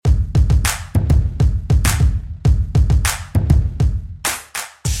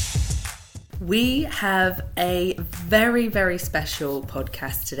We have a very, very special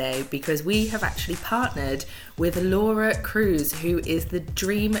podcast today because we have actually partnered with Laura Cruz, who is the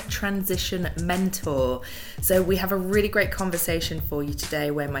Dream Transition Mentor. So we have a really great conversation for you today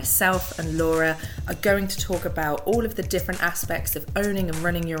where myself and Laura are going to talk about all of the different aspects of owning and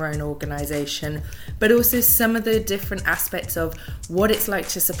running your own organisation, but also some of the different aspects of what it's like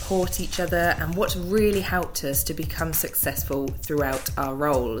to support each other and what's really helped us to become successful throughout our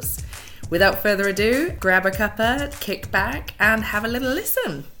roles. Without further ado, grab a cuppa, kick back, and have a little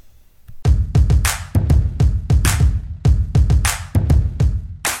listen.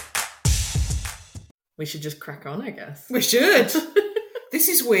 We should just crack on, I guess. We should. This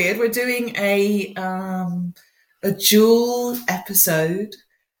is weird. We're doing a dual episode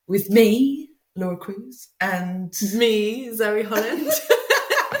with me, Laura Cruz, and me, Zoe Holland.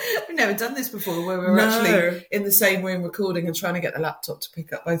 We've never done this before where we're actually in the same room recording and trying to get the laptop to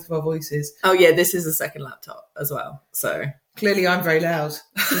pick up both of our voices. Oh yeah, this is a second laptop as well. So clearly I'm very loud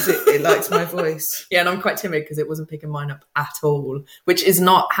because it likes my voice. Yeah, and I'm quite timid because it wasn't picking mine up at all, which is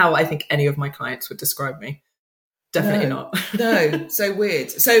not how I think any of my clients would describe me. Definitely not. No, so weird.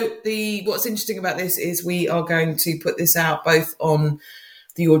 So what's interesting about this is we are going to put this out both on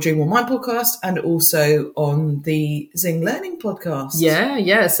the Your Dream or Mine podcast and also on the Zing Learning podcast.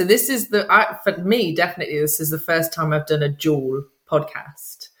 Yeah. So this is for me, definitely, this is the first time I've done a dual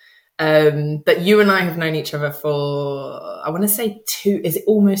podcast. But you and I have known each other for, I want to say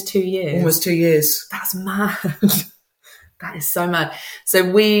almost 2 years? Almost 2 years. That's mad. That is so mad. So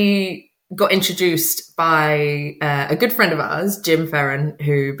we got introduced by a good friend of ours, Jim Ferren,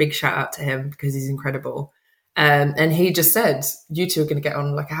 who, big shout out to him because he's incredible. And he just said, you two are going to get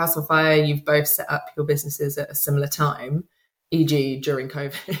on like a house on fire. You've both set up your businesses at a similar time, e.g. during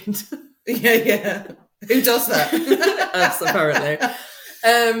COVID. Yeah. Who does that? Us, apparently.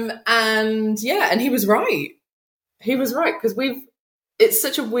 And he was right. He was right because it's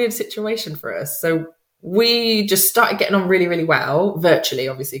such a weird situation for us. So we just started getting on really, really well, virtually,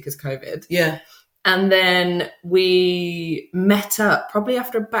 obviously, because COVID. Yeah. And then we met up probably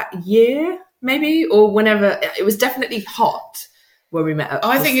after about a year, maybe, or whenever. It was definitely hot when we met up.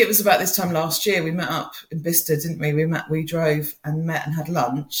 I think it was about this time last year. We met up in Bicester, didn't we? We drove and met and had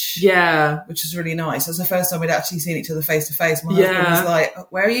lunch. Yeah. Which was really nice. It was the first time we'd actually seen each other face to face. My husband was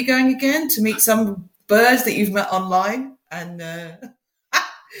like, where are you going again? To meet some birds that you've met online? And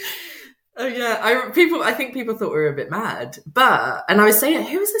oh yeah, I think people thought we were a bit mad. And I was saying,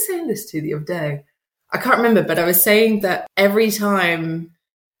 who was I saying this to the other day? I can't remember, but I was saying that every time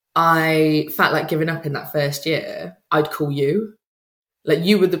I felt like giving up in that first year, I'd call you. Like,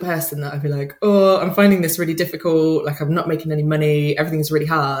 you were the person that I'd be like, oh, I'm finding this really difficult. Like, I'm not making any money. Everything's really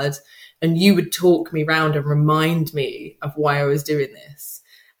hard. And you would talk me round and remind me of why I was doing this.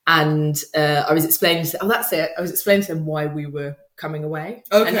 And I was explaining to that's it. I was explaining to them why we were coming away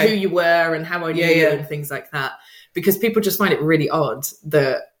and who you were and how I knew you and things like that. Because people just find it really odd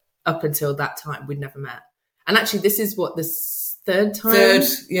that up until that time, we'd never met. And actually, this is what the third time?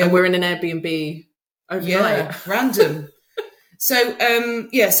 And we're in an Airbnb overnight. Yeah, random. So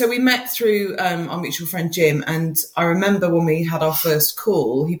we met through our mutual friend Jim, and I remember when we had our first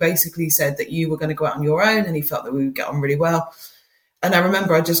call, he basically said that you were going to go out on your own and he felt that we would get on really well. And I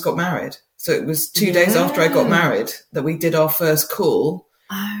remember I just got married. So it was 2 days after I got married that we did our first call.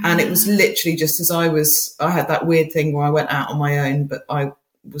 Oh. And it was literally just as I had that weird thing where I went out on my own, but I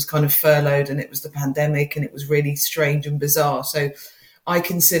was kind of furloughed and it was the pandemic and it was really strange and bizarre. So I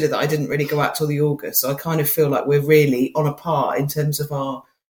consider that I didn't really go out till the August. So I kind of feel like we're really on a par in terms of our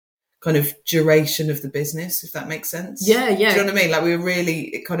kind of duration of the business, if that makes sense. Yeah. Do you know what I mean? Like, we were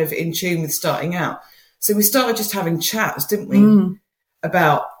really kind of in tune with starting out. So we started just having chats, didn't we?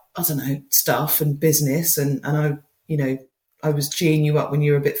 About, I don't know, stuff and business. And I was geeing you up when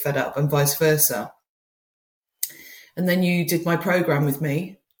you were a bit fed up and vice versa. And then you did my program with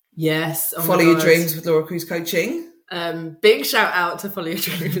me. Yes. Oh, Follow Your Dreams with Laura Cruz Coaching. Big shout out to Follow Your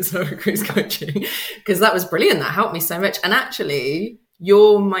Dreams with Laura Cruz Coaching, because that was brilliant. That helped me so much. And actually,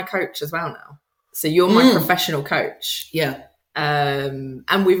 you're my coach as well now. So you're my professional coach. Yeah.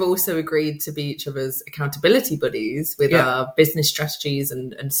 And we've also agreed to be each other's accountability buddies with our business strategies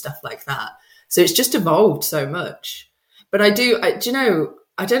and stuff like that. So it's just evolved so much. But I don't know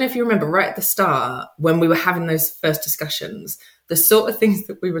if you remember right at the start when we were having those first discussions, the sort of things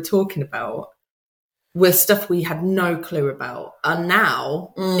that we were talking about were stuff we had no clue about. And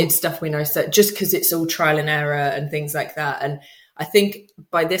now it's stuff we know. So just because it's all trial and error and things like that. And I think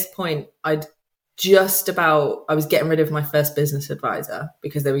by this point, I was getting rid of my first business advisor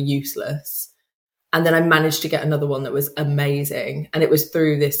because they were useless. And then I managed to get another one that was amazing. And it was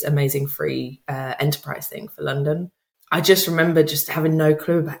through this amazing free enterprise thing for London. I just remember just having no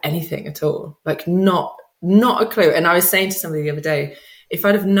clue about anything at all. Like not a clue. And I was saying to somebody the other day, if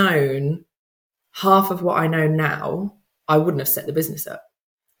I'd have known half of what I know now, I wouldn't have set the business up.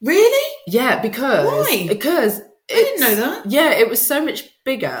 Really? Yeah, because... Why? Because... I didn't know that. Yeah, it was so much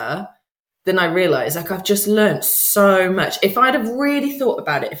bigger than I realised. Like, I've just learned so much. If I'd have really thought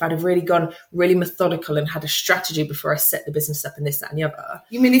about it, if I'd have really gone really methodical and had a strategy before I set the business up and this, that and the other.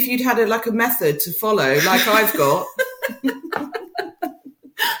 You mean if you'd had a method to follow, like I've got?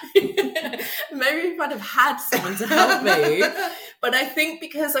 Maybe if I'd have had someone to help me. But I think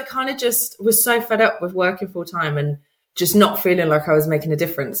because I kind of just was so fed up with working full time and just not feeling like I was making a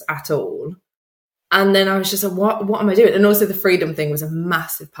difference at all. And then I was just like, what am I doing? And also the freedom thing was a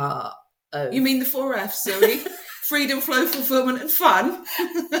massive part of... You mean the 4 F's, Zoe? Freedom, flow, fulfillment and fun?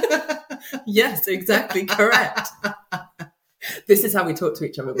 Yes, exactly. Correct. This is how we talk to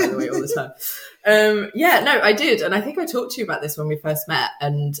each other, by the way, all the time. Yeah, no, I did. And I think I talked to you about this when we first met.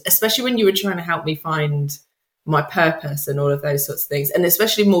 And especially when you were trying to help me find my purpose and all of those sorts of things. And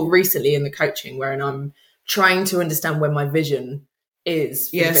especially more recently in the coaching, where I'm trying to understand where my vision is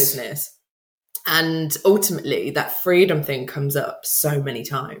for the business. And ultimately that freedom thing comes up so many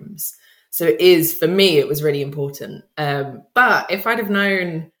times. So it is, for me, it was really important. But if I'd have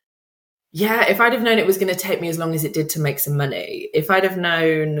known, it was going to take me as long as it did to make some money, if I'd have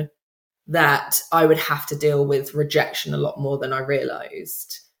known that I would have to deal with rejection a lot more than I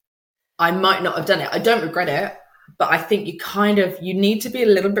realised, I might not have done it. I don't regret it, but I think you need to be a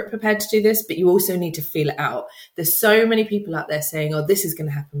little bit prepared to do this, but you also need to feel it out. There's so many people out there saying, oh, this is going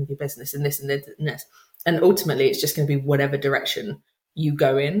to happen with your business and this and this and this. And ultimately, it's just going to be whatever direction you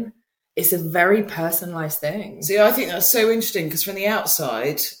go in. It's a very personalised thing. See, I think that's so interesting because from the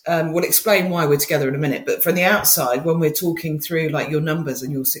outside, we'll explain why we're together in a minute, but from the outside, when we're talking through like your numbers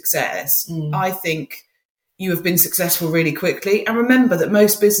and your success, I think you have been successful really quickly. And remember that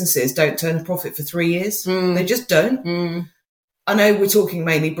most businesses don't turn a profit for 3 years. They just don't. I know we're talking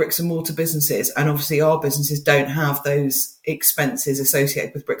mainly bricks and mortar businesses, and obviously our businesses don't have those expenses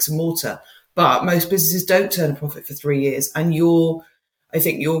associated with bricks and mortar, but most businesses don't turn a profit for 3 years. And I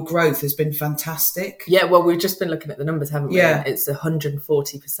think your growth has been fantastic. Yeah, well, we've just been looking at the numbers, haven't we? Yeah. It's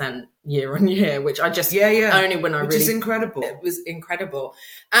 140% year on year, which I just, only when I which really... is incredible. It was incredible.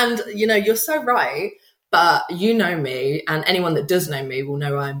 And, you're so right. But you know me, and anyone that does know me will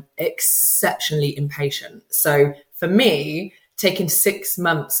know I'm exceptionally impatient. So for me, taking 6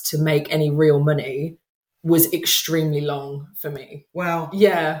 months to make any real money was extremely long for me. Wow.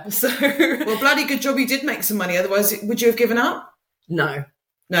 Yeah. So well, bloody good job you did make some money. Otherwise, would you have given up? No.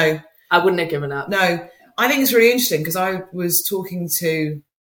 I wouldn't have given up. No. I think it's really interesting because I was talking to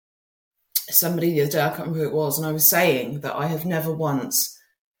somebody the other day, I can't remember who it was, and I was saying that I have never once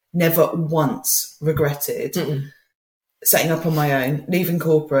regretted setting up on my own, leaving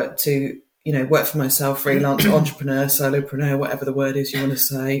corporate to, work for myself, freelance, entrepreneur, solopreneur, whatever the word is you want to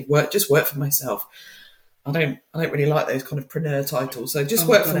say, work for myself. I don't really like those kind of preneur titles. So just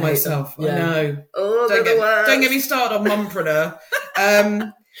work for myself. Yeah. I know. Oh, don't get me started on mumpreneur.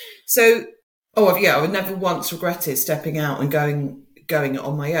 I would never once regretted stepping out and going it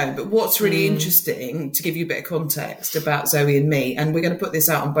on my own. But what's really interesting, to give you a bit of context about Zoe and me, and we're going to put this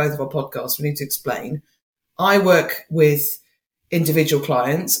out on both of our podcasts, we need to explain. I work with individual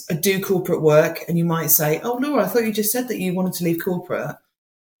clients. I do corporate work, and you might say, oh, Laura, I thought you just said that you wanted to leave corporate.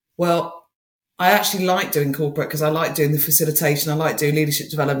 Well, I actually like doing corporate because I like doing the facilitation. I like doing leadership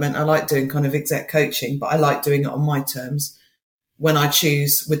development. I like doing kind of exec coaching, but I like doing it on my terms. When I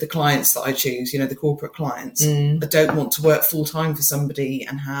choose with the clients that I choose, the corporate clients, I don't want to work full time for somebody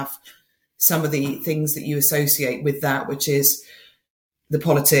and have some of the things that you associate with that, which is the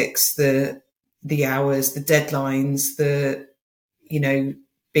politics, the hours, the deadlines,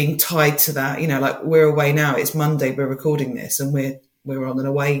 being tied to that. Like we're away now. It's Monday. We're recording this, and we're on an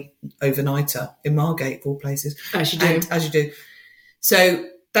away overnighter in Margate, of all places. As you do. So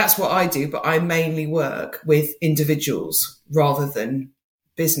that's what I do, but I mainly work with individuals rather than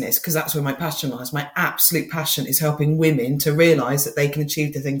business because that's where my passion lies. My absolute passion is helping women to realise that they can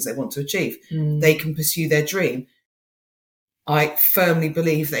achieve the things they want to achieve. They can pursue their dream. I firmly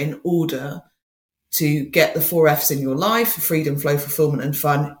believe that in order to get the 4 F's in your life, freedom, flow, fulfillment and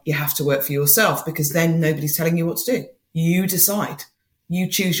fun, you have to work for yourself because then nobody's telling you what to do. You decide. You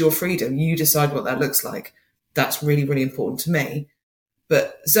choose your freedom. You decide what that looks like. That's really, really important to me.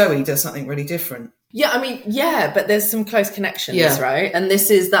 But Zoe does something really different. Yeah, I mean, yeah, but there's some close connections, Yeah. right? And this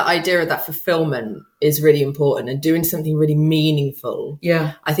is that idea of that fulfillment is really important, and doing something really meaningful.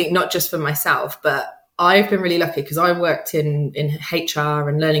 Yeah. I think not just for myself, but I've been really lucky because I worked in HR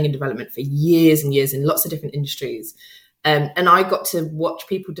and learning and development for years and years in lots of different industries. And I got to watch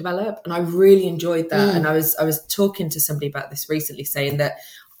people develop, and I really enjoyed that. And I was talking to somebody about this recently, saying that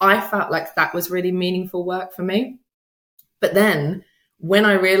I felt like that was really meaningful work for me. But then when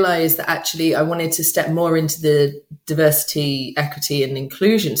I realized that actually I wanted to step more into the diversity, equity and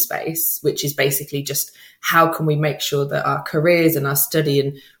inclusion space, which is basically just how can we make sure that our careers and our study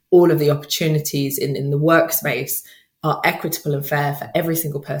and all of the opportunities in the workspace are equitable and fair for every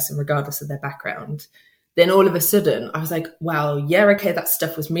single person, regardless of their background. Then all of a sudden I was like, wow, yeah, okay, that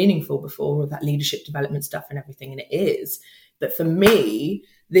stuff was meaningful before, that leadership development stuff and everything. And it is. But for me,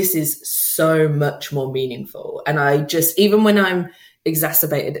 this is so much more meaningful. And I just, even when I'm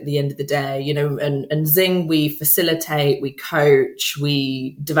exacerbated at the end of the day, you know, and Zing, we facilitate, we coach,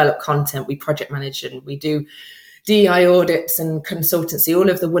 we develop content, we project manage, and we do DEI audits and consultancy, all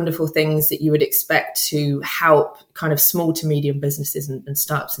of the wonderful things that you would expect to help kind of small to medium businesses and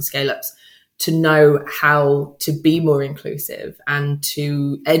startups and scale-ups to know how to be more inclusive and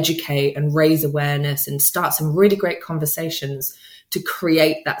to educate and raise awareness and start some really great conversations to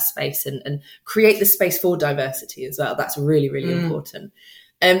create that space and create the space for diversity as well. That's really, really important.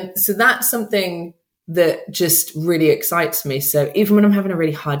 So that's something that just really excites me. So even when I'm having a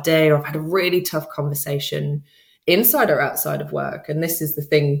really hard day or I've had a really tough conversation inside or outside of work, and this is the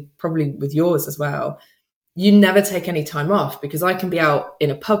thing probably with yours as well, you never take any time off, because I can be out in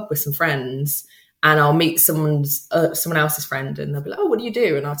a pub with some friends and I'll meet someone else's friend and they'll be like, oh, what do you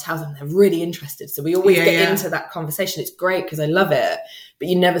do? And I'll tell them, they're really interested. So we always get into that conversation. It's great because I love it, but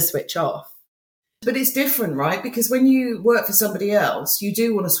you never switch off. But it's different, right? Because when you work for somebody else, you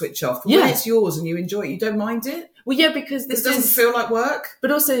do want to switch off. But when it's yours and you enjoy it, you don't mind it. Well, yeah, because this doesn't feel like work.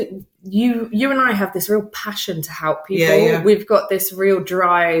 But also, you and I have this real passion to help people. Yeah. We've got this real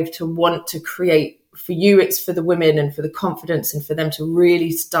drive to want to create. For you, it's for the women and for the confidence and for them to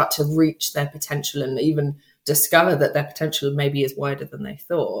really start to reach their potential and even discover that their potential maybe is wider than they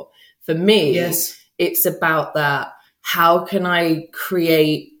thought. For me, it's about that. How can I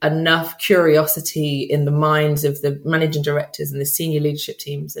create enough curiosity in the minds of the managing directors and the senior leadership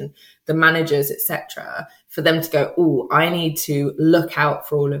teams and the managers, etc., for them to go, oh, I need to look out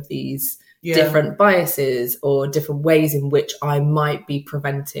for all of these different biases or different ways in which I might be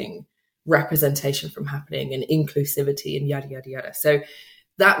preventing representation from happening and inclusivity and yada, yada, yada. So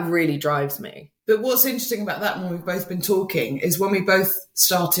that really drives me. But what's interesting about that, when we've both been talking, is when we both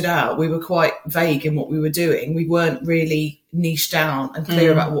started out, we were quite vague in what we were doing. We weren't really niched down and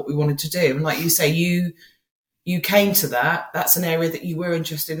clear about what we wanted to do. And like you say, you came to that. That's an area that you were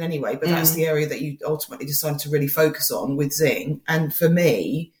interested in anyway, but that's the area that you ultimately decided to really focus on with Zing. And for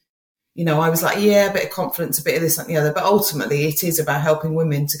me, you know, I was like, yeah, a bit of confidence, a bit of this and the other. But ultimately, it is about helping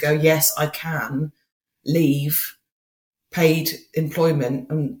women to go, yes, I can leave paid employment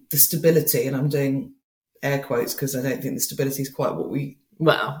and the stability. And I'm doing air quotes because I don't think the stability is quite what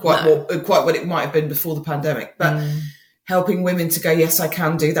what it might have been before the pandemic. But helping women to go, yes, I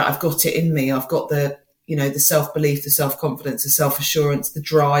can do that. I've got it in me. I've got the, you know, the self-belief, the self-confidence, the self-assurance, the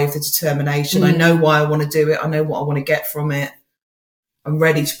drive, the determination. I know why I want to do it. I know what I want to get from it. I'm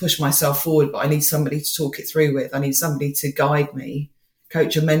ready to push myself forward, but I need somebody to talk it through with. I need somebody to guide me,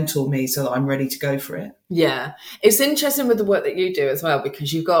 coach and mentor me so that I'm ready to go for it. Yeah. It's interesting with the work that you do as well,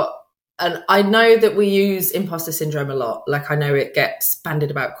 because you've got, and I know that we use imposter syndrome a lot. Like, I know it gets bandied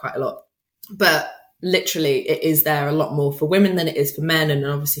about quite a lot, but literally it is there a lot more for women than it is for men, and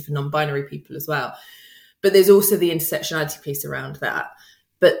obviously for non-binary people as well. But there's also the intersectionality piece around that.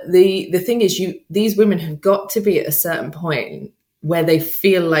 But the thing is, these women have got to be at a certain point where they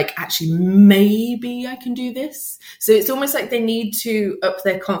feel like, actually, maybe I can do this. So it's almost like they need to up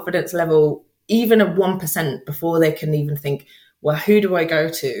their confidence level even at 1% before they can even think, well, who do I go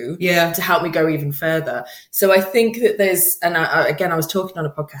to help me go even further? So I think that there's, and I was talking on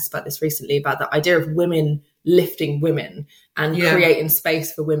a podcast about this recently, about the idea of women lifting women and creating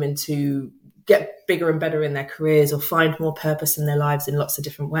space for women to get bigger and better in their careers or find more purpose in their lives in lots of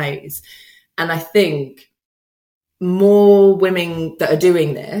different ways. And I think more women that are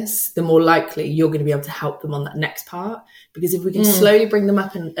doing this, the more likely you're going to be able to help them on that next part. Because if we can slowly bring them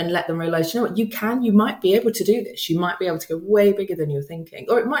up and let them realize, you know what, you might be able to do this. You might be able to go way bigger than you're thinking,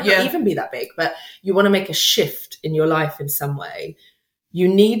 or it might not even be that big, but you want to make a shift in your life in some way. You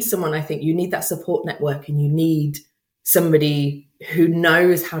need someone, I think you need that support network, and you need somebody who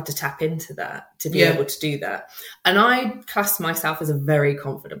knows how to tap into that to be able to do that. And I class myself as a very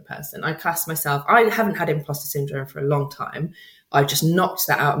confident person. I haven't had imposter syndrome for a long time. I just knocked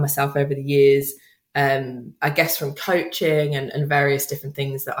that out of myself over the years. I guess from coaching and various different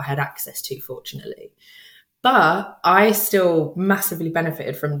things that I had access to, fortunately. But I still massively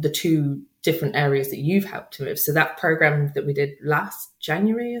benefited from the two different areas that you've helped me with. So that program that we did last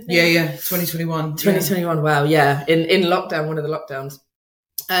January, I think. Yeah, 2021. 2021, wow, yeah. In lockdown, one of the lockdowns.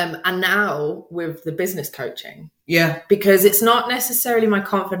 And now with the business coaching. Yeah. Because it's not necessarily my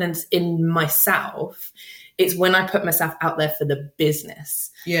confidence in myself. It's when I put myself out there for the business.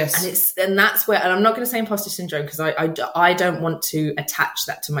 Yes. And that's where, and I'm not going to say imposter syndrome because I don't want to attach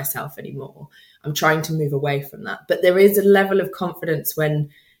that to myself anymore. I'm trying to move away from that. But there is a level of confidence when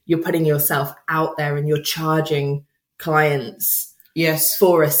you're putting yourself out there and you're charging clients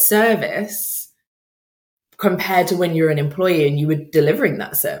for a service compared to when you're an employee and you were delivering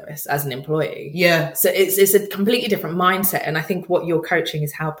that service as an employee. Yeah. So it's a completely different mindset. And I think what your coaching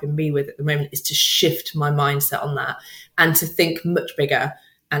is helping me with at the moment is to shift my mindset on that and to think much bigger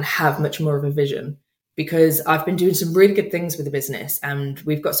and have much more of a vision. Because I've been doing some really good things with the business and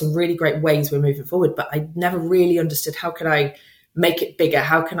we've got some really great ways we're moving forward, but I never really understood how could I make it bigger?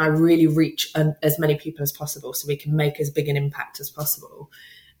 How can I really reach as many people as possible so we can make as big an impact as possible?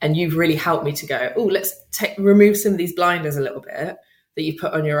 And you've really helped me to go, let's remove some of these blinders a little bit that you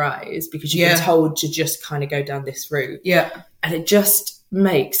put on your eyes because you've been told to just kind of go down this route. Yeah. And it just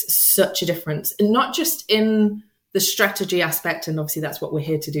makes such a difference. And not just in the strategy aspect, and obviously that's what we're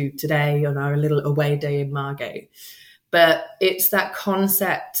here to do today on our little away day in Margate. But it's that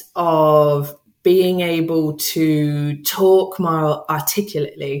concept of being able to talk more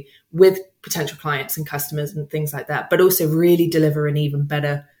articulately with potential clients and customers and things like that, but also really deliver an even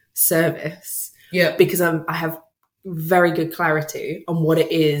better service. Yeah. Because I have very good clarity on what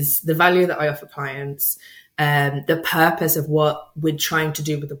it is, the value that I offer clients, the purpose of what we're trying to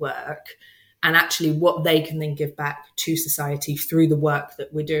do with the work, and actually what they can then give back to society through the work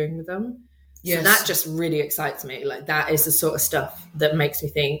that we're doing with them. Yes. So that just really excites me. Like that is the sort of stuff that makes me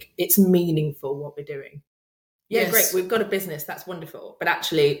think it's meaningful what we're doing. Yeah, yes. Great. We've got a business. That's wonderful. But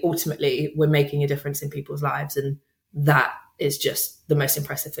actually, ultimately, we're making a difference in people's lives. And that is just the most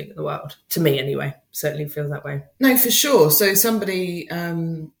impressive thing in the world. To me, anyway. Certainly feels that way. No, for sure. So somebody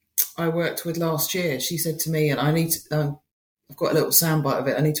I worked with last year, she said to me, and I need to... I've got a little soundbite of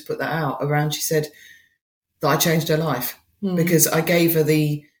it. I need to put that out around. She said that I changed her life because I gave her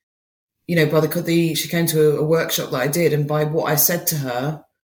she came to a workshop that I did. And by what I said to her,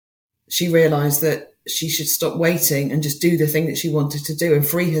 she realized that she should stop waiting and just do the thing that she wanted to do and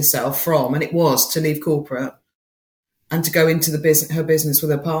free herself from. And it was to leave corporate and to go into her business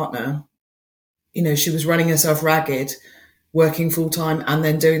with her partner. You know, she was running herself ragged, working full time and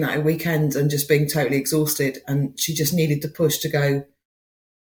then doing that at weekends and just being totally exhausted. And she just needed the push to go,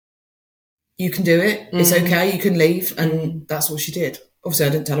 you can do it. It's okay. You can leave. And that's what she did. Obviously I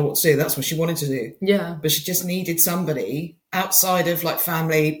didn't tell her what to do. That's what she wanted to do. Yeah. But she just needed somebody outside of like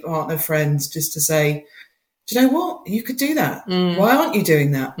family, partner, friends, just to say, do you know what? You could do that. Why aren't you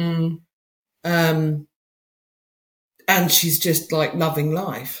doing that? And she's just like loving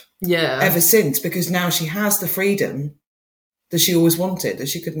life. Yeah. Ever since, because now she has the freedom that she always wanted, that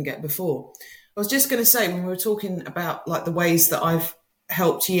she couldn't get before. I was just going to say, when we were talking about like the ways that I've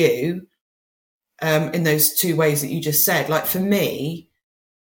helped you in those two ways that you just said, like for me,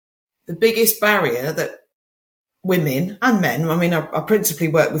 the biggest barrier that women and men, I mean, I principally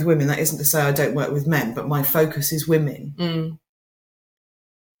work with women. That isn't to say I don't work with men, but my focus is women.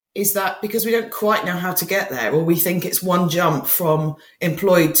 Is that because we don't quite know how to get there, or we think it's one jump from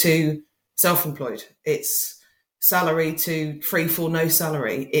employed to self-employed. It's salary to free for no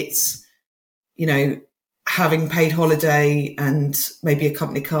salary. It's, you know, having paid holiday and maybe a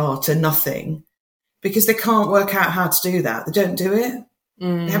company car to nothing, because they can't work out how to do that. They don't do it.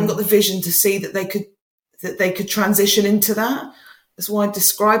 They haven't got the vision to see that they could transition into that. That's why I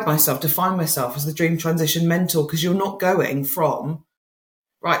define myself as the dream transition mentor, because you're not going from,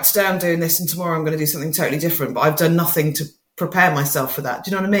 right, today I'm doing this and tomorrow I'm going to do something totally different, but I've done nothing to prepare myself for that.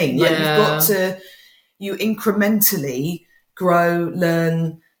 Do you know what I mean? Yeah. Like you've got to, you incrementally grow,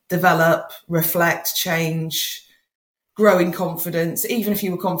 learn, develop, reflect, change, grow in confidence. Even if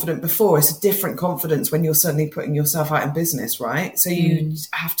you were confident before, it's a different confidence when you're suddenly putting yourself out in business, right? So you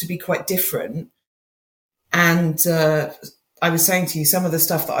have to be quite different. And I was saying to you, some of the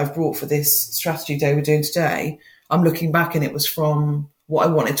stuff that I've brought for this strategy day we're doing today, I'm looking back and it was from what I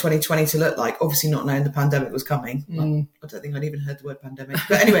wanted 2020 to look like, obviously not knowing the pandemic was coming. I don't think I'd even heard the word pandemic.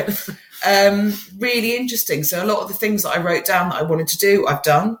 But anyway, really interesting. So a lot of the things that I wrote down that I wanted to do, I've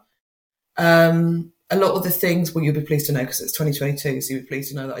done. A lot of the things, well, you'll be pleased to know because it's 2022, so you'll be pleased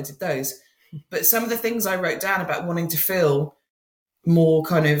to know that I did those. But some of the things I wrote down about wanting to feel more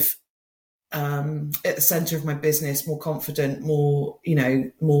kind of at the centre of my business, more confident, more,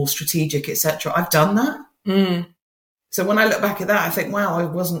 more strategic, etc. I've done that. So when I look back at that, I think, wow,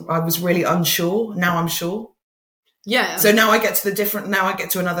 I was really unsure. Now I'm sure. Yeah. So now I get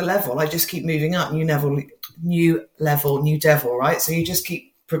to another level. I just keep moving up, new level, new devil, right? So you just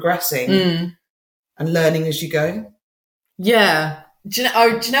keep progressing and learning as you go. Yeah. Do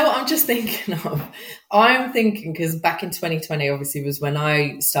you know what I'm just thinking of? I'm thinking, because back in 2020, obviously, was when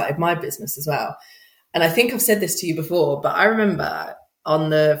I started my business as well. And I think I've said this to you before, but I remember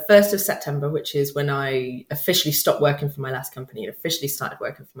on the 1st of September, which is when I officially stopped working for my last company and officially started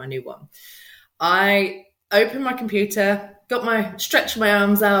working for my new one, I opened my computer, stretched my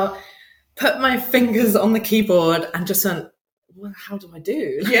arms out, put my fingers on the keyboard and just went, well, how do I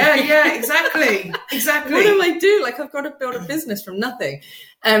do? Yeah, exactly. What do I do? Like, I've got to build a business from nothing.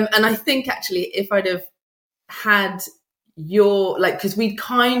 And I think actually if I'd have had because we'd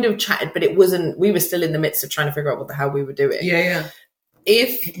kind of chatted, but we were still in the midst of trying to figure out what the hell we were doing. Yeah.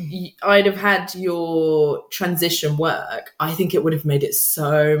 If I'd have had your transition work, I think it would have made it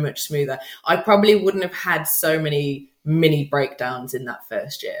so much smoother. I probably wouldn't have had so many mini breakdowns in that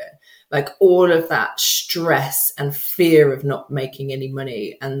first year. Like all of that stress and fear of not making any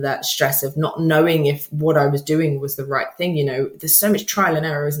money and that stress of not knowing if what I was doing was the right thing. There's so much trial and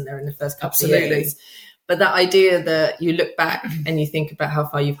error, isn't there, in the first couple of years? But that idea that you look back and you think about how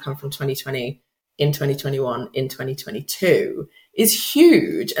far you've come from 2020 in 2021, in 2022 is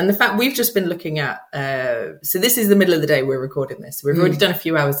huge. And the fact we've just been looking at, so this is the middle of the day we're recording this. We've already done a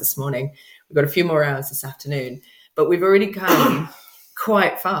few hours this morning. We've got a few more hours this afternoon, but we've already come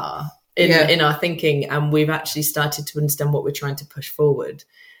quite far in our thinking, and we've actually started to understand what we're trying to push forward.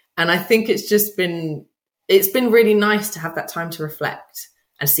 And I think it's been really nice to have that time to reflect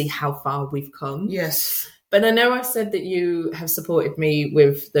and see how far we've come. Yes. But I know I've said that you have supported me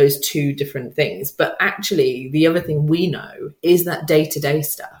with those two different things, but actually the other thing we know is that day-to-day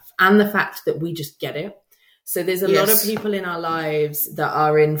stuff and the fact that we just get it. So there's a lot of people in our lives that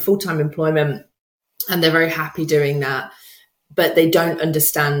are in full-time employment and they're very happy doing that, but they don't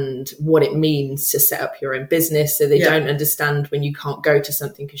understand what it means to set up your own business. So they don't understand when you can't go to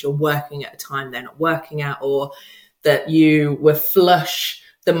something because you're working at a time they're not working at, or that you were flush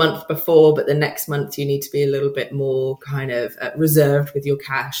the month before, but the next month you need to be a little bit more kind of reserved with your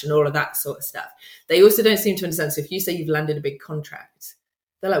cash and all of that sort of stuff. They also don't seem to understand. So if you say you've landed a big contract,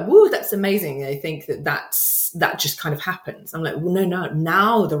 they're like, whoa, that's amazing. They think that just kind of happens. I'm like, well, no,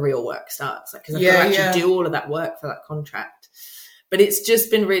 now the real work starts. Because I've got to actually do all of that work for that contract. But it's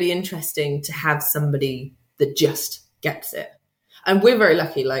just been really interesting to have somebody that just gets it. And we're very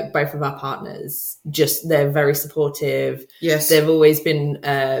lucky, like both of our partners, they're very supportive. Yes. They've always been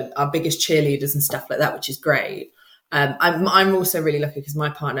our biggest cheerleaders and stuff like that, which is great. I'm also really lucky because my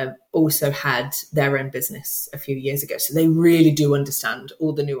partner also had their own business a few years ago. So they really do understand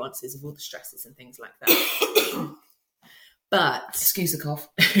all the nuances of all the stresses and things like that. But excuse the cough.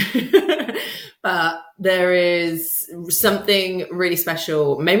 But there is something really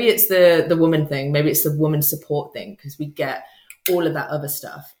special. Maybe it's the woman thing. Maybe it's the woman support thing, because we get all of that other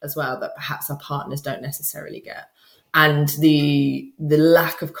stuff as well that perhaps our partners don't necessarily get. And the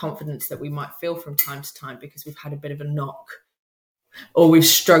lack of confidence that we might feel from time to time because we've had a bit of a knock or we've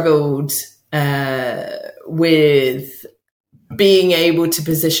struggled with being able to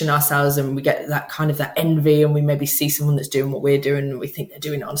position ourselves, and we get that kind of that envy, and we maybe see someone that's doing what we're doing and we think they're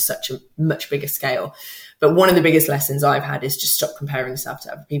doing it on such a much bigger scale. But one of the biggest lessons I've had is just stop comparing yourself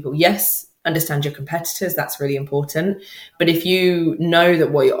to other people. Yes, understand your competitors, that's really important. But if you know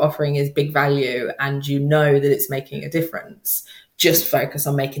that what you're offering is big value and you know that it's making a difference, just focus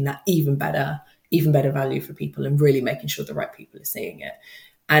on making that even better value for people and really making sure the right people are seeing it.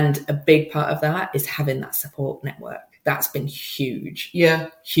 And a big part of that is having that support network. That's been huge. Yeah.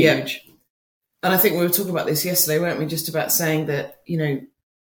 Huge. Yeah. And I think we were talking about this yesterday, weren't we? Just about saying that,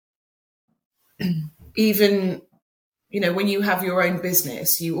 even, when you have your own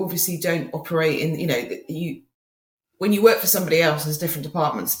business, you obviously don't operate in, when you work for somebody else, there's different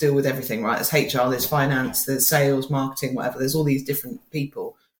departments to deal with everything, right? There's HR, there's finance, there's sales, marketing, whatever. There's all these different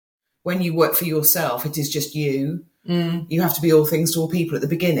people. When you work for yourself, it is just you. You have to be all things to all people at the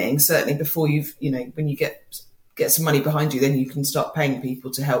beginning, certainly before when you get some money behind you, then you can start paying people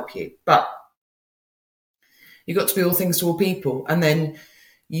to help you. But, You've got to be all things to all people. And then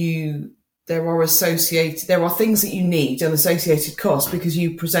there are things that you need and associated costs because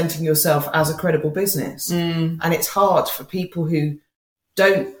you're presenting yourself as a credible business. And it's hard for people who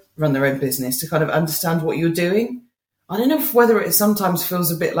don't run their own business to kind of understand what you're doing. I don't know whether it sometimes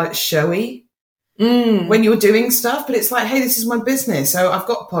feels a bit like showy when you're doing stuff, but it's like, hey, this is my business. So I've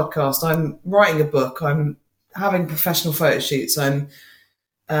got a podcast, I'm writing a book, I'm having professional photo shoots, I'm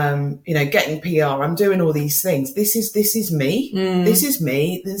getting PR, I'm doing all these things. This is me. This is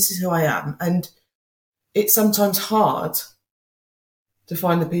me. This is who I am. And it's sometimes hard to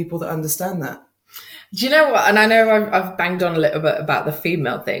find the people that understand that. Do you know what? And I know I've banged on a little bit about the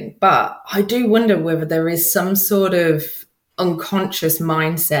female thing, but I do wonder whether there is some sort of unconscious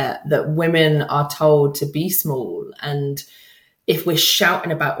mindset that women are told to be small. And if we're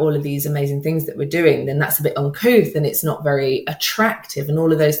shouting about all of these amazing things that we're doing, then that's a bit uncouth and it's not very attractive and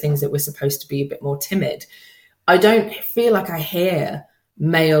all of those things that we're supposed to be a bit more timid. I don't feel like I hear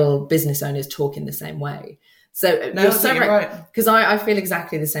male business owners talk in the same way. So no, you're so right. Because I feel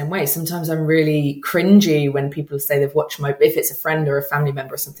exactly the same way. Sometimes I'm really cringy when people say they've watched if it's a friend or a family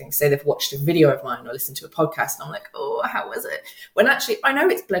member or something, say they've watched a video of mine or listened to a podcast, and I'm like, oh, how was it? When actually I know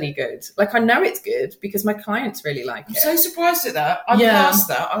it's bloody good. Like I know it's good because my clients really like it. I'm so surprised at that. I'm past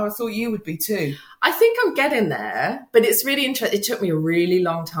that. I thought you would be too. I think I'm getting there, but it's really interesting. It took me a really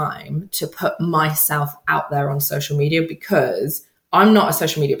long time to put myself out there on social media because I'm not a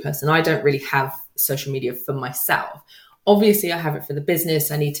social media person. I don't really have social media for myself. Obviously, I have it for the business.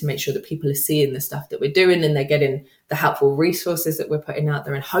 I need to make sure that people are seeing the stuff that we're doing and they're getting the helpful resources that we're putting out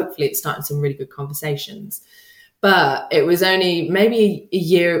there. And hopefully it's starting some really good conversations. But it was only maybe a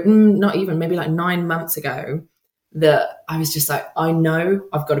year, not even, maybe like 9 months ago that I was just like, I know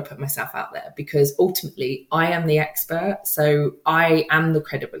I've got to put myself out there because ultimately I am the expert. So I am the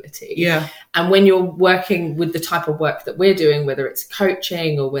credibility. Yeah. And when you're working with the type of work that we're doing, whether it's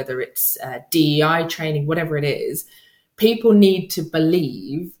coaching or whether it's DEI training, whatever it is, people need to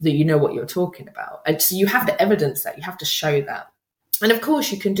believe that you know what you're talking about. And so you have to evidence that. You have to show that. And of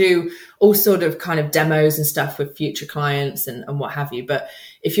course, you can do all sort of kind of demos and stuff with future clients and what have you. But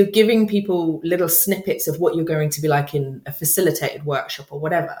if you're giving people little snippets of what you're going to be like in a facilitated workshop or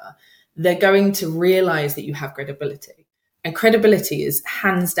whatever, they're going to realize that you have credibility. And credibility is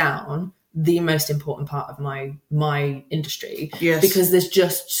hands down the most important part of my industry. Yes. Because there's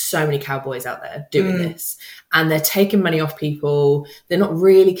just so many cowboys out there doing this and they're taking money off people. They're not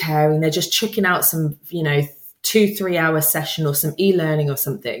really caring. They're just checking out some, 2-3 hour session or some e-learning or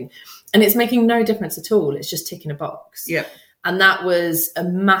something. And it's making no difference at all. It's just ticking a box. Yeah. And that was a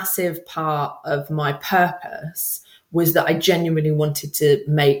massive part of my purpose, was that I genuinely wanted to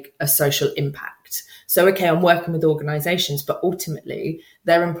make a social impact. So, okay, I'm working with organizations, but ultimately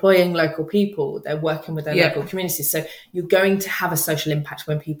they're employing local people. They're working with their local communities. So you're going to have a social impact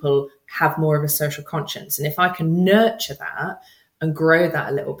when people have more of a social conscience. And if I can nurture that and grow that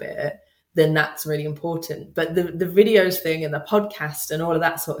a little bit, then that's really important. But the videos thing and the podcast and all of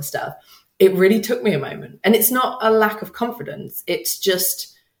that sort of stuff, it really took me a moment. And it's not a lack of confidence. It's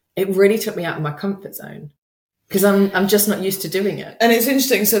just, it really took me out of my comfort zone because I'm just not used to doing it. And it's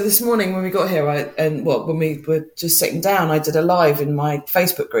interesting. So this morning when we got here, when we were just sitting down, I did a live in my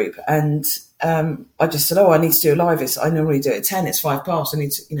Facebook group and I just said, I need to do a live. I normally do it at 10, it's 5 past. I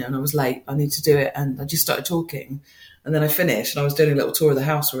need to, and I was late. I need to do it. And I just started talking. And then I finished and I was doing a little tour of the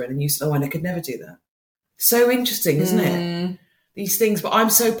house we're in and you said, and I could never do that. So interesting, isn't it? These things, but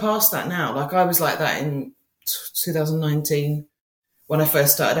I'm so past that now. Like I was like that in 2019 when I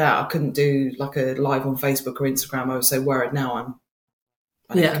first started out. I couldn't do like a live on Facebook or Instagram. I was so worried. Now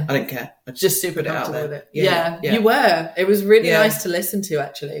I don't care. I just super put it out comfortable there. with it. Yeah, you were. It was really nice to listen to,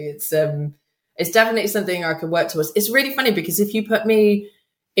 actually. It's definitely something I could work towards. It's really funny because if you put me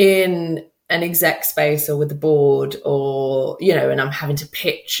in an exec space or with the board or, and I'm having to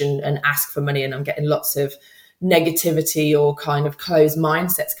pitch and ask for money and I'm getting lots of negativity or kind of closed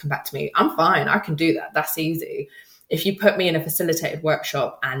mindsets come back to me, I'm fine. I can do that. That's easy. If you put me in a facilitated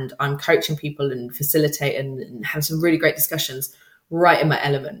workshop and I'm coaching people and facilitating and have some really great discussions, right in my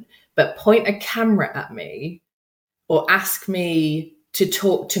element, but point a camera at me or ask me to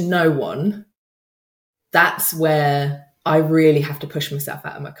talk to no one, that's where I really have to push myself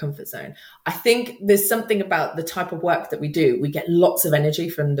out of my comfort zone. I think there's something about the type of work that we do. We get lots of energy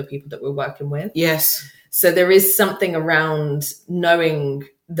from the people that we're working with. Yes. So there is something around knowing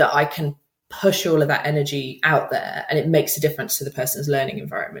that I can push all of that energy out there and it makes a difference to the person's learning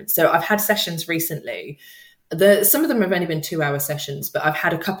environment. So I've had sessions recently. Some of them have only been 2-hour sessions, but I've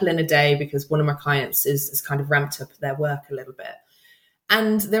had a couple in a day because one of my clients is kind of ramped up their work a little bit.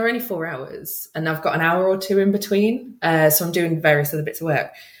 And they're only 4 hours, and I've got an hour or two in between. So I'm doing various other bits of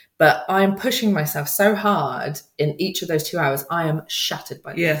work. But I'm pushing myself so hard in each of those 2 hours, I am shattered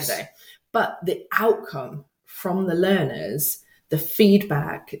by the end of the day. But the outcome from the learners, the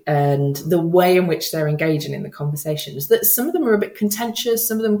feedback and the way in which they're engaging in the conversations, that some of them are a bit contentious,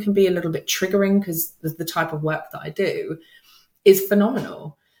 some of them can be a little bit triggering because of the type of work that I do, is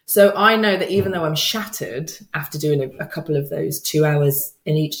phenomenal. So I know that even though I'm shattered after doing a couple of those 2 hours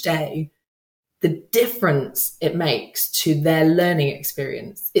in each day, the difference it makes to their learning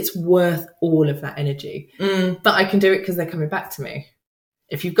experience, it's worth all of that energy. But I can do it because they're coming back to me.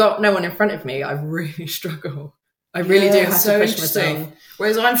 If you've got no one in front of me, I really struggle. I really do have to push myself.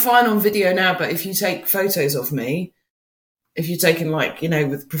 Whereas I'm fine on video now, but if you take photos of me, if you're taking like,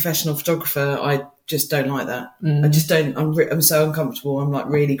 with a professional photographer, I just don't like that. I just don't, I'm so uncomfortable. I'm like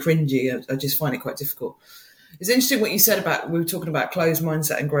really cringy. I just find it quite difficult. It's interesting what you said about, we were talking about closed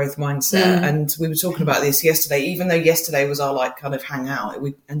mindset and growth mindset. And we were talking about this yesterday, even though yesterday was our like kind of hangout,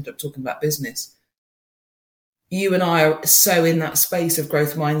 we ended up talking about business. You and I are so in that space of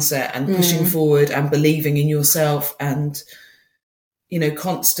growth mindset and pushing forward and believing in yourself and,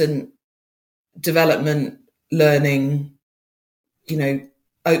 constant development, learning,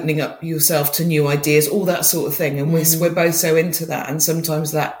 opening up yourself to new ideas, all that sort of thing. And we're both so into that. And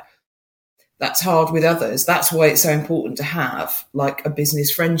sometimes that's hard with others. That's why it's so important to have like a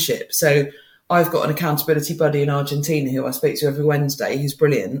business friendship. So I've got an accountability buddy in Argentina who I speak to every Wednesday, who's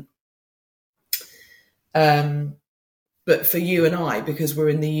brilliant. But for you and I, because we're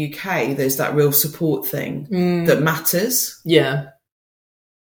in the UK, there's that real support thing that matters. Yeah.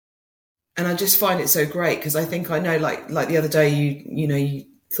 And I just find it so great because I think I know, like the other day, you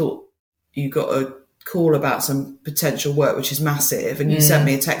thought you got a call about some potential work, which is massive, and you sent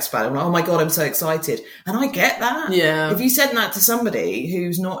me a text about it. I'm like, oh my God, I'm so excited. And I get that. Yeah. If you send that to somebody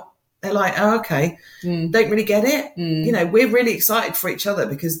who's not, they're like, oh, okay, don't really get it. We're really excited for each other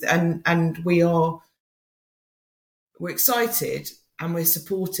because, and we're excited and we're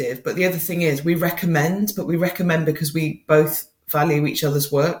supportive. But the other thing is we recommend because we both value each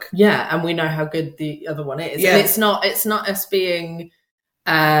other's work. Yeah. And we know how good the other one is. Yeah. And it's not us being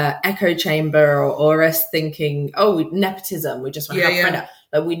echo chamber or us thinking, oh, nepotism, we just want to have a friend out.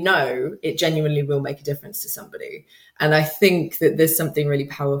 But we know it genuinely will make a difference to somebody. And I think that there's something really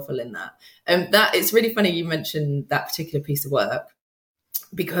powerful in that. And that it's really funny you mentioned that particular piece of work,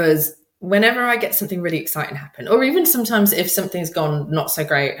 because whenever I get something really exciting happen, or even sometimes if something's gone not so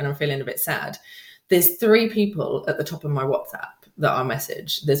great and I'm feeling a bit sad, there's 3 people at the top of my WhatsApp that I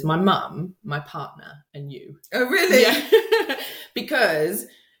message. There's my mum, my partner, and you. Oh, really? Yeah. Because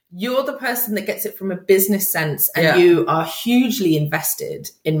you're the person that gets it from a business sense, and you are hugely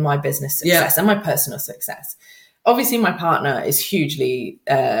invested in my business success and my personal success. Obviously, my partner is hugely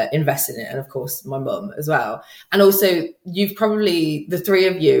invested in it, and of course, my mum as well. And also, you've probably, the 3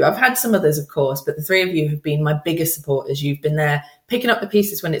 of you, I've had some others, of course, but the 3 of you have been my biggest supporters. You've been there picking up the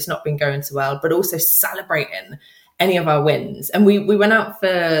pieces when it's not been going so well, but also celebrating any of our wins. And we went out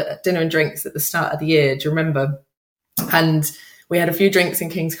for dinner and drinks at the start of the year, do you remember? And we had a few drinks in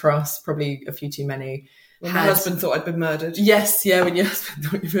King's Cross, probably a few too many. When my husband thought I'd been murdered. Yes, yeah, when your husband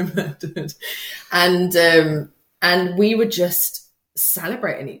thought you'd been murdered. And we were just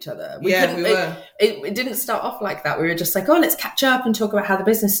celebrating each other. We were. It didn't start off like that. We were just like, oh, let's catch up and talk about how the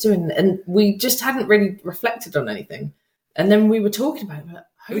business is doing. And we just hadn't really reflected on anything. And then we were talking about it.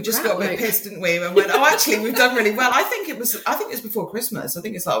 Like, we just got a bit pissed, didn't we? And went, oh, actually, we've done really well. I think it was before Christmas. I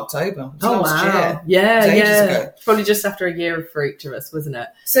think it's like October. Last year. Yeah, ages ago. Probably just after a year for each of us, wasn't it?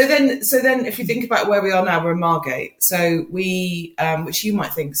 So then, if you think about where we are now, we're in Margate. So we, which you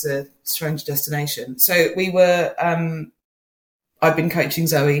might think is a strange destination. So we were. I've been coaching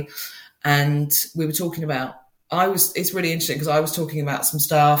Zoe, and we were talking about. It's really interesting because I was talking about some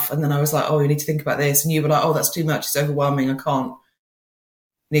stuff, and then I was like, oh, you need to think about this, and you were like, oh, that's too much. It's overwhelming. I can't.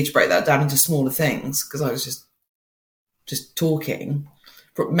 Need to break that down into smaller things because I was just talking,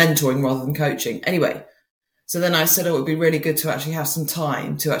 mentoring rather than coaching. Anyway, so then I said, oh, it would be really good to actually have some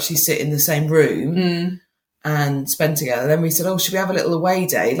time to actually sit in the same room and spend together. Then we said, oh, should we have a little away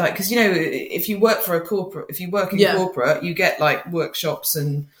day? Like, because, if you work for a corporate, if you work in corporate, you get like workshops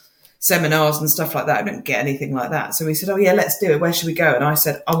and seminars and stuff like that. I don't get anything like that. So we said, oh yeah, let's do it. Where should we go? And I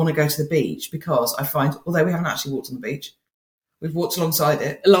said, I want to go to the beach because I find, although we haven't actually walked on the beach, we've walked alongside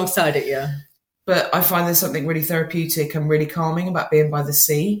it. Alongside it, yeah. But I find there's something really therapeutic and really calming about being by the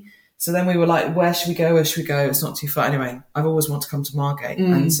sea. So then we were like, where should we go? Where should we go? It's not too far. Anyway, I've always wanted to come to Margate.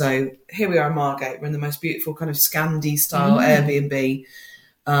 And so here we are in Margate. We're in the most beautiful kind of Scandi style Airbnb.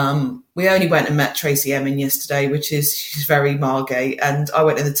 We only went and met Tracy Emin yesterday, she's very Margate, and I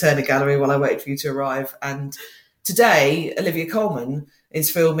went in the Turner Gallery while I waited for you to arrive. And today, Olivia Colman is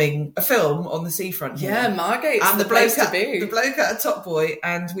filming a film on the seafront here. Yeah, Margate's and the place to be. The bloke at a Top Boy,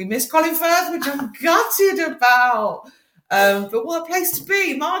 and we missed Colin Firth, which I'm gutted about. But what a place to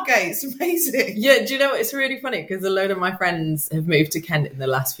be, Margate. It's amazing. Yeah, do you know what? It's really funny because a load of my friends have moved to Kent in the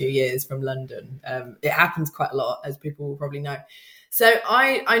last few years from London. It happens quite a lot, as people will probably know. So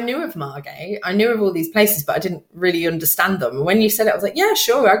I knew of Margate. I knew of all these places, but I didn't really understand them. And when you said it, I was like, yeah,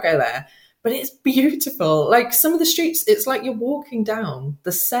 sure, I'll go there. But it's beautiful. Like some of the streets, it's like you're walking down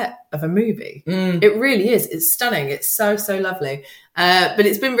the set of a movie. It really is. It's stunning. It's so, so lovely. But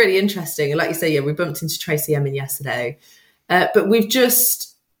it's been really interesting. And like you say, yeah, we bumped into Tracy Emin yesterday. But we've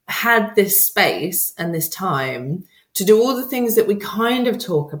just had this space and this time to do all the things that we kind of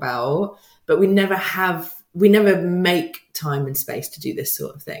talk about, but we never make time and space to do this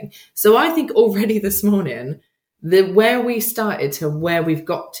sort of thing. So I think already this morning, where we started to where we've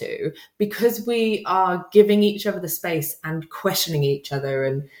got to, because we are giving each other the space and questioning each other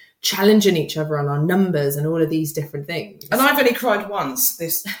and challenging each other on our numbers and all of these different things. And I've only cried once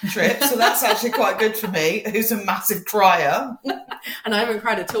this trip, so that's actually quite good for me, who's a massive crier. And I haven't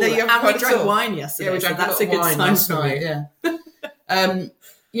cried at all. No, and we drank wine yesterday, yeah, we drank so that's a good sign for me. Yeah.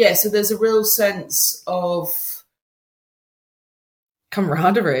 Yeah, so there's a real sense of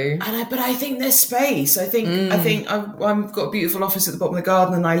camaraderie, but I think there's space. I think I've got a beautiful office at the bottom of the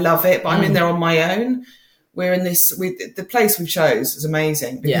garden, and I love it. But I'm in there on my own. We're in this. The place we chose is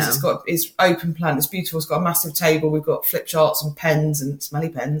amazing because it's open plan. It's beautiful. It's got a massive table. We've got flip charts and pens and smelly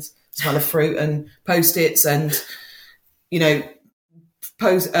pens, smell of fruit and Post-its, and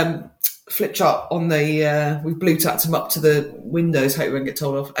flip chart on the. We've blue tacked them up to the windows. Hope we won't get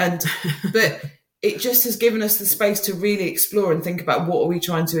told off. But it just has given us the space to really explore and think about what are we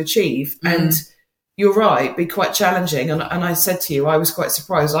trying to achieve. And you're right, be quite challenging. And I said to you, I was quite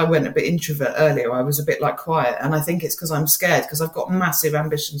surprised. I went a bit introvert earlier. I was a bit like quiet. And I think it's because I'm scared because I've got massive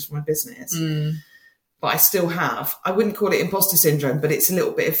ambitions for my business. But I still have. I wouldn't call it imposter syndrome, but it's a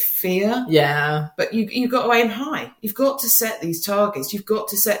little bit of fear. Yeah. But you've got to aim high. You've got to set these targets. You've got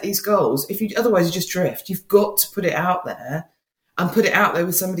to set these goals. Otherwise you just drift. You've got to put it out there. And put it out there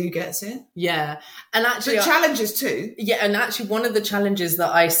with somebody who gets it. Yeah. And actually... But challenges too. Yeah, and actually one of the challenges that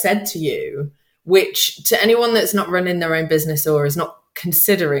I said to you, which to anyone that's not running their own business or is not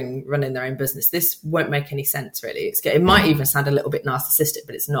considering running their own business, this won't make any sense really. It might even sound a little bit narcissistic,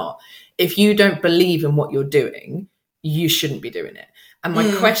 but it's not. If you don't believe in what you're doing, you shouldn't be doing it. And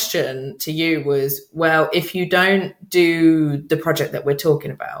my question to you was, well, if you don't do the project that we're talking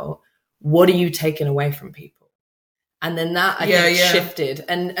about, what are you taking away from people? And then that I think shifted.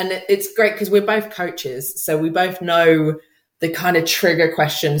 And it's great because we're both coaches. So we both know the kind of trigger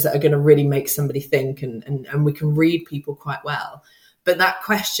questions that are going to really make somebody think and we can read people quite well. But that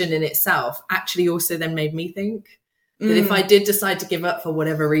question in itself actually also then made me think that if I did decide to give up for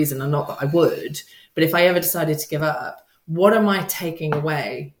whatever reason, and not that I would, but if I ever decided to give up, what am I taking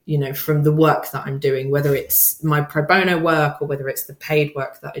away, from the work that I'm doing, whether it's my pro bono work or whether it's the paid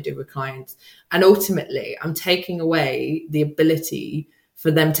work that I do with clients. And ultimately, I'm taking away the ability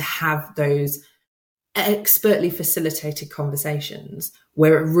for them to have those expertly facilitated conversations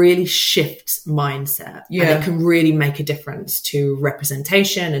where it really shifts mindset. And it can really make a difference to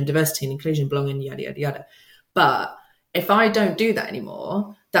representation and diversity and inclusion, belonging, yada, yada, yada. But if I don't do that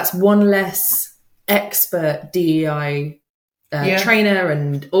anymore, that's one less expert DEI trainer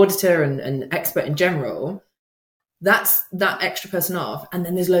and auditor and expert in general. That's that extra person off. And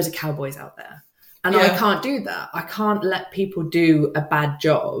then there's loads of cowboys out there. And I can't do that. I can't let people do a bad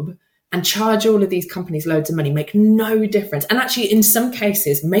job and charge all of these companies loads of money, make no difference. And actually, in some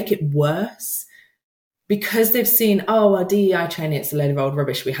cases, make it worse because they've seen, our DEI training, it's a load of old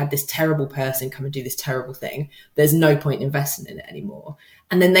rubbish. We had this terrible person come and do this terrible thing. There's no point investing in it anymore.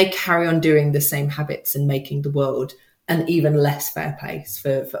 And then they carry on doing the same habits and making the world an even less fair place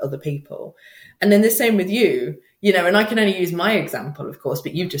for other people. And then the same with you, and I can only use my example, of course,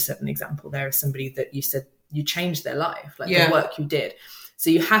 but you've just set an example there of somebody that you said you changed their life, the work you did. So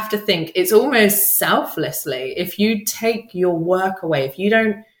you have to think it's almost selflessly. If you take your work away, if you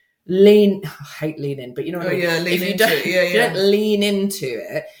don't I hate lean in, but you know what I mean? If you don't lean into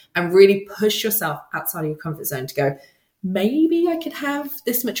it and really push yourself outside of your comfort zone to go, maybe I could have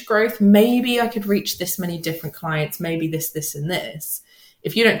this much growth. Maybe I could reach this many different clients. Maybe this, and this.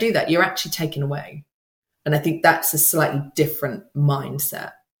 If you don't do that, you're actually taken away. And I think that's a slightly different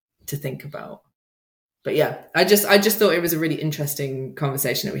mindset to think about. But yeah, I just thought it was a really interesting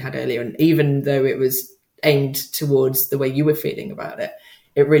conversation that we had earlier. And even though it was aimed towards the way you were feeling about it,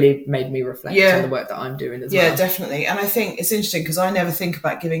 it really made me reflect on the work that I'm doing as well. Yeah, definitely. And I think it's interesting because I never think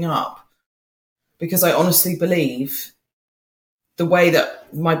about giving up, because I honestly believe the way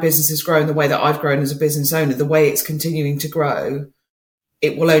that my business has grown, the way that I've grown as a business owner, the way it's continuing to grow,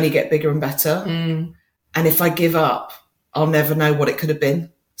 it will only get bigger and better. And if I give up, I'll never know what it could have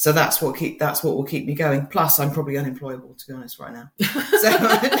been. So that's what will keep me going. Plus, I'm probably unemployable, to be honest, right now. So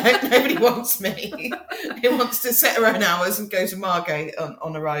nobody wants me. Who wants to set her own hours and go to Margate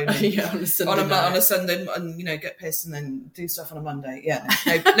on her own? On a Sunday, and get pissed and then do stuff on a Monday. Yeah,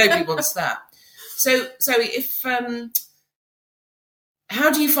 nobody wants that. So Zoe, how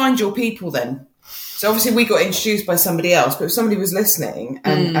do you find your people then? So obviously we got introduced by somebody else, but if somebody was listening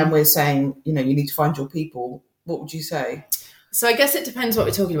and we're saying, you need to find your people, what would you say? So I guess it depends what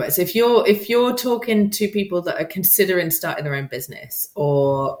we're talking about. So if you're talking to people that are considering starting their own business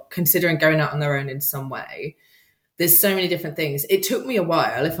or considering going out on their own in some way, there's so many different things. It took me a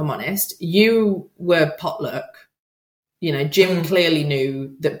while, if I'm honest. You were potluck. Jim clearly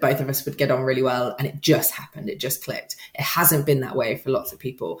knew that both of us would get on really well, and it just happened. It just clicked. It hasn't been that way for lots of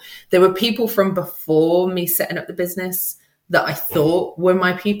people. There were people from before me setting up the business that I thought were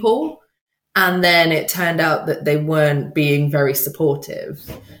my people. And then it turned out that they weren't being very supportive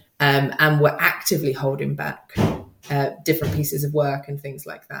and were actively holding back different pieces of work and things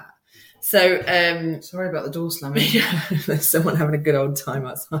like that. So sorry about the door slamming. There's someone having a good old time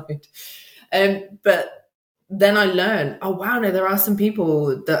outside. But then I learned, oh, wow, no, there are some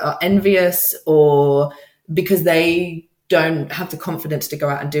people that are envious, or because they don't have the confidence to go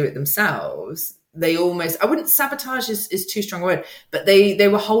out and do it themselves, they almost, I wouldn't, sabotage is too strong a word, but they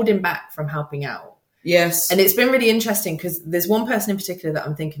were holding back from helping out. Yes. And it's been really interesting because there's one person in particular that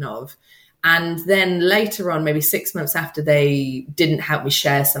I'm thinking of. And then later on, maybe 6 months after they didn't help me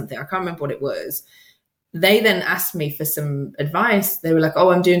share something, I can't remember what it was, they then asked me for some advice. They were like, oh,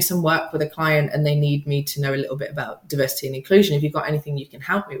 I'm doing some work with a client and they need me to know a little bit about diversity and inclusion. Have you got anything you can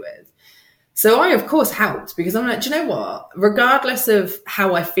help me with? So I, of course, helped, because I'm like, do you know what? Regardless of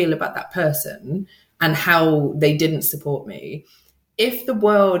how I feel about that person and how they didn't support me, if the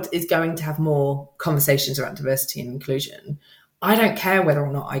world is going to have more conversations around diversity and inclusion, I don't care whether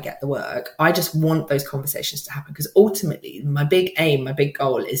or not I get the work. I just want those conversations to happen, because ultimately my big aim, my big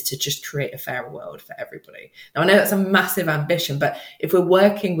goal is to just create a fairer world for everybody. Now, I know that's a massive ambition, but if we're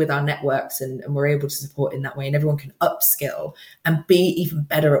working with our networks and we're able to support in that way, and everyone can upskill and be even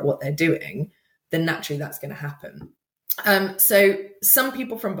better at what they're doing, then naturally that's going to happen. So some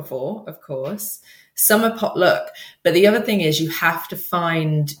people from before, of course, some are potluck. But the other thing is you have to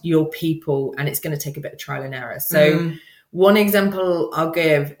find your people, and it's going to take a bit of trial and error. So one example I'll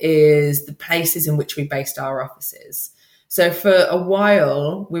give is the places in which we based our offices. So for a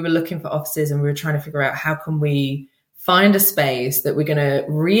while, we were looking for offices and we were trying to figure out how can we find a space that we're going to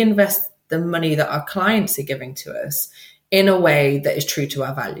reinvest the money that our clients are giving to us in a way that is true to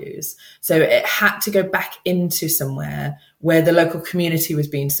our values. So it had to go back into somewhere where the local community was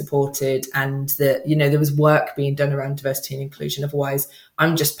being supported and that, there was work being done around diversity and inclusion. Otherwise,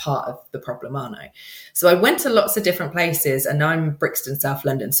 I'm just part of the problem, aren't I? So I went to lots of different places, and I'm Brixton, South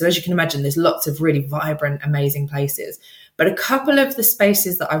London. So as you can imagine, there's lots of really vibrant, amazing places. But a couple of the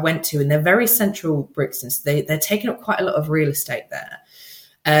spaces that I went to, and they're very central Brixton, so they're taking up quite a lot of real estate there.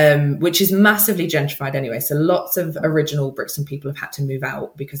 Which is massively gentrified anyway. So lots of original Brixton people have had to move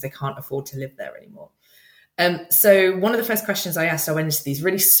out because they can't afford to live there anymore. So one of the first questions I asked, I went into these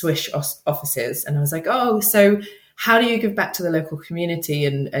really swish offices, and I was like, oh, so how do you give back to the local community?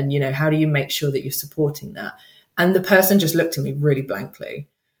 And how do you make sure that you're supporting that? And the person just looked at me really blankly,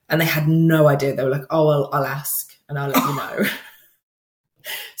 and they had no idea. They were like, oh, well, I'll ask and I'll let you know.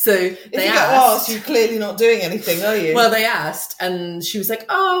 So if they asked, you're clearly not doing anything, are you? Well, they asked, and she was like,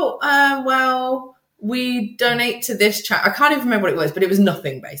 oh, well, we donate to this charity. I can't even remember what it was, but it was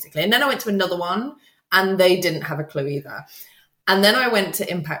nothing, basically. And then I went to another one, and they didn't have a clue either. And then I went to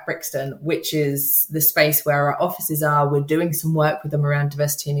Impact Brixton, which is the space where our offices are. We're doing some work with them around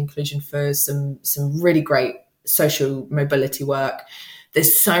diversity and inclusion for some really great social mobility work.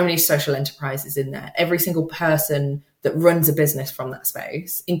 There's so many social enterprises in there. Every single person that runs a business from that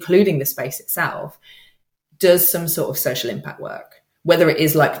space, including the space itself, does some sort of social impact work, whether it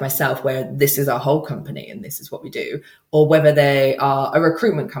is like myself, where this is our whole company and this is what we do, or whether they are a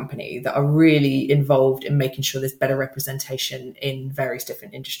recruitment company that are really involved in making sure there's better representation in various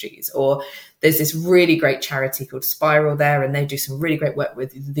different industries. Or there's this really great charity called Spiral there, and they do some really great work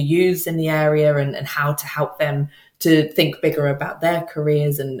with the youths in the area and how to help them to think bigger about their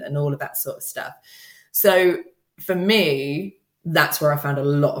careers and all of that sort of stuff. So for me, that's where I found a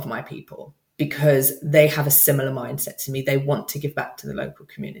lot of my people, because they have a similar mindset to me. They want to give back to the local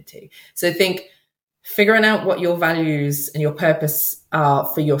community. So I think figuring out what your values and your purpose are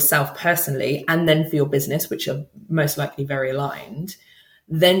for yourself personally, and then for your business, which are most likely very aligned,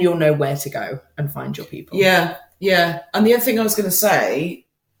 then you'll know where to go and find your people. Yeah. And the other thing I was going to say,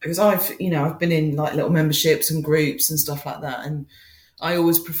 because I've been in like little memberships and groups and stuff like that, and I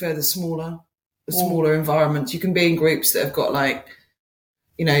always prefer the smaller environments. You can be in groups that have got like,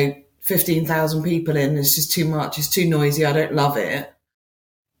 15,000 people in. It's just too much. It's too noisy. I don't love it.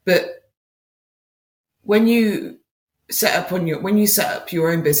 But when you set up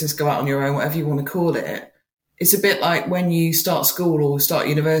your own business, go out on your own, whatever you want to call it, it's a bit like when you start school or start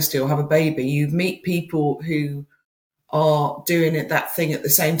university or have a baby. You meet people who are doing that thing at the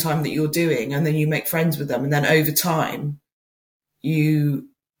same time that you're doing, and then you make friends with them, and then over time you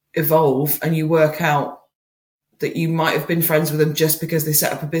evolve and you work out that you might have been friends with them just because they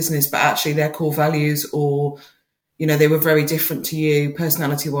set up a business, but actually their core values, or they were very different to you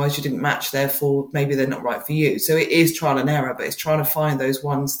personality wise, you didn't match, therefore maybe they're not right for you. So it is trial and error, but it's trying to find those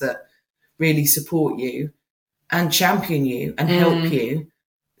ones that really support you and champion you and help you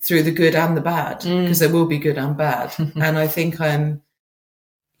through the good and the bad, because there will be good and bad. And I think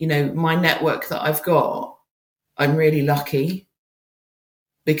my network that I've got, I'm really lucky,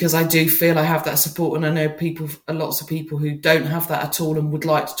 because I do feel I have that support, and I know lots of people who don't have that at all and would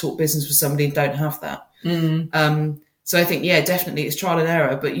like to talk business with somebody and don't have that. So I think, definitely it's trial and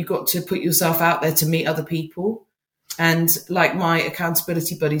error, but you've got to put yourself out there to meet other people. And like my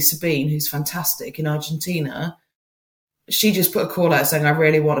accountability buddy, Sabine, who's fantastic in Argentina, she just put a call out saying, I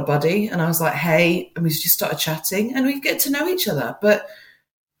really want a buddy. And I was like, hey, and we just started chatting and we get to know each other. But,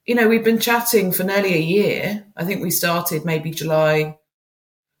 we've been chatting for nearly a year. I think we started maybe July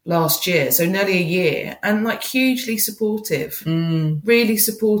last year, so nearly a year, and like hugely supportive, really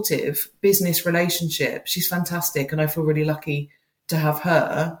supportive business relationship. She's fantastic, and I feel really lucky to have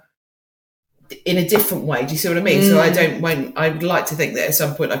her in a different way. Do you see what I mean? So I'd like to think that at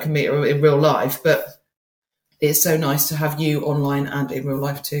some point I can meet her in real life, but it's so nice to have you online and in real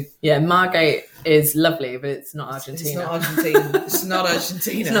life too. Yeah, Margate is lovely, but it's not Argentina. It's not Argentina. It's not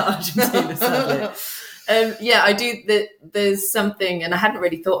Argentina. It's not Argentina, sadly. I do. There's something, and I hadn't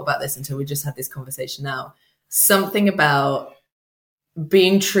really thought about this until we just had this conversation now, something about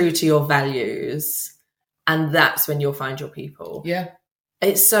being true to your values, and that's when you'll find your people. Yeah.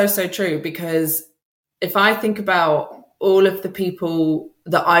 It's so, so true, because if I think about all of the people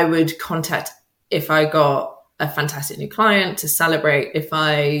that I would contact if I got a fantastic new client to celebrate, if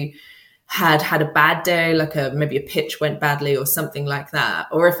I had a bad day, like maybe a pitch went badly or something like that,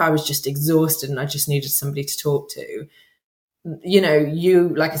 or if I was just exhausted and I just needed somebody to talk to,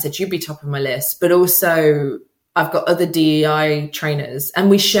 like I said, you'd be top of my list. But also I've got other DEI trainers, and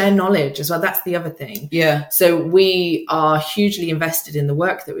we share knowledge as well. That's the other thing. Yeah. So we are hugely invested in the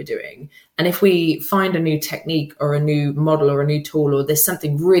work that we're doing. And if we find a new technique or a new model or a new tool, or there's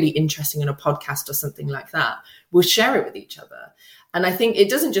something really interesting in a podcast or something like that, we'll share it with each other. And I think it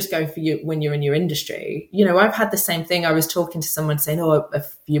doesn't just go for you when you're in your industry. I've had the same thing. I was talking to someone saying, a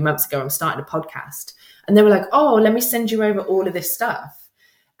few months ago, I'm starting a podcast. And they were like, oh, let me send you over all of this stuff.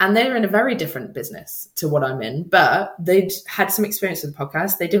 And they're in a very different business to what I'm in, but they'd had some experience with the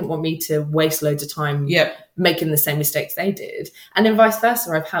podcast. They didn't want me to waste loads of time making the same mistakes they did. And then vice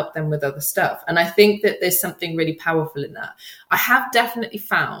versa, I've helped them with other stuff. And I think that there's something really powerful in that. I have definitely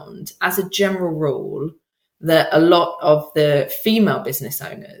found, as a general rule, that a lot of the female business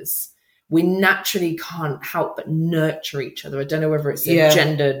owners, we naturally can't help but nurture each other. I don't know whether it's a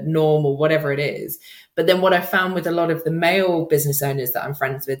gender norm or whatever it is. But then what I found with a lot of the male business owners that I'm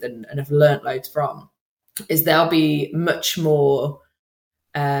friends with and have learnt loads from is they'll be much more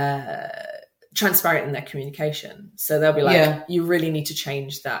transparent in their communication. So they'll be like, you really need to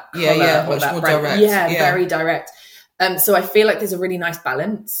change that colour or that brand. Direct. Very direct. So I feel like there's a really nice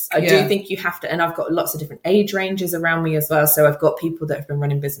balance. I do think you have to, and I've got lots of different age ranges around me as well. So I've got people that have been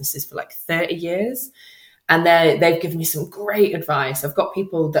running businesses for like 30 years. And they've given me some great advice. I've got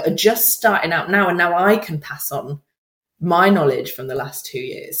people that are just starting out now, and now I can pass on my knowledge from the last 2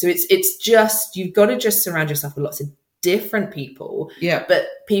 years. So it's just, you've got to just surround yourself with lots of different people, but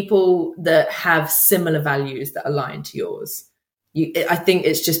people that have similar values that align to yours. I think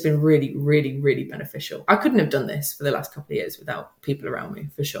it's just been really, really, really beneficial. I couldn't have done this for the last couple of years without people around me,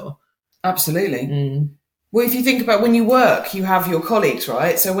 for sure. Absolutely. Well, if you think about when you work, you have your colleagues,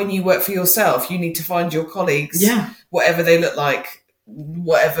 right? So when you work for yourself, you need to find your colleagues, whatever they look like,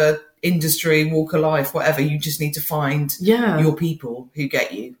 whatever industry, walk of life, whatever. You just need to find your people who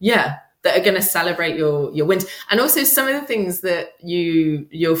get you. Yeah. that are going to celebrate your wins. And also some of the things that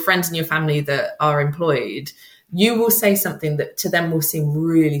your friends and your family that are employed, you will say something that to them will seem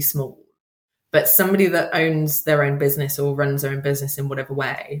really small. But somebody that owns their own business or runs their own business in whatever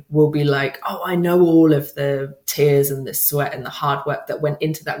way will be like, oh, I know all of the tears and the sweat and the hard work that went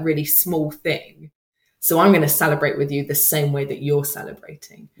into that really small thing. So I'm going to celebrate with you the same way that you're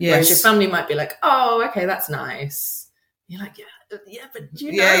celebrating. Yes. Whereas your family might be like, oh, okay, that's nice. You're like, yeah, but do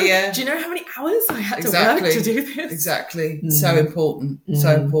you know how many hours I had to work to do this? Exactly. So important.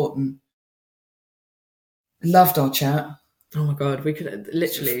 So important. Loved our chat. Oh my God, we could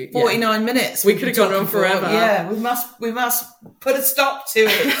literally 49 minutes. We could have gone on forever. Yeah, we must put a stop to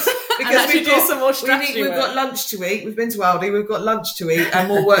it because we've got some more strategy. We've got lunch to eat. We've been to Aldi. We've got lunch to eat and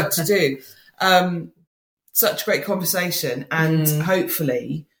more work to do. Such a great conversation, and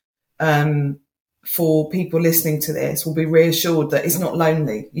hopefully, for people listening to this, will be reassured that it's not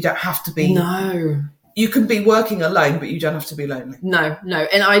lonely. You don't have to be. No. You can be working alone, but you don't have to be lonely. No.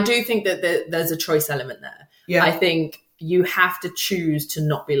 And I do think that there's a choice element there. Yeah. I think you have to choose to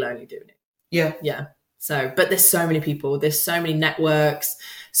not be lonely doing it. Yeah. Yeah. So, but there's so many people, there's so many networks.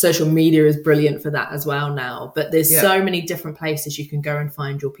 Social media is brilliant for that as well now, but there's so many different places you can go and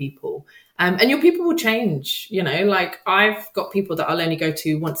find your people. And your people will change, like I've got people that I'll only go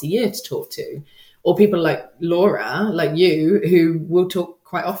to once a year to talk to, or people like Laura, like you, who will talk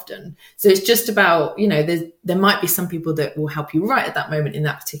quite often. So it's just about, there might be some people that will help you right at that moment in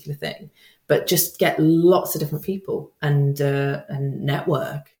that particular thing, but just get lots of different people and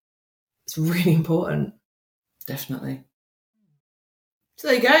network. It's really important. Definitely. So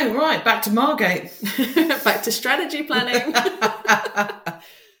there you go. Right, back to Margate. Back to strategy planning.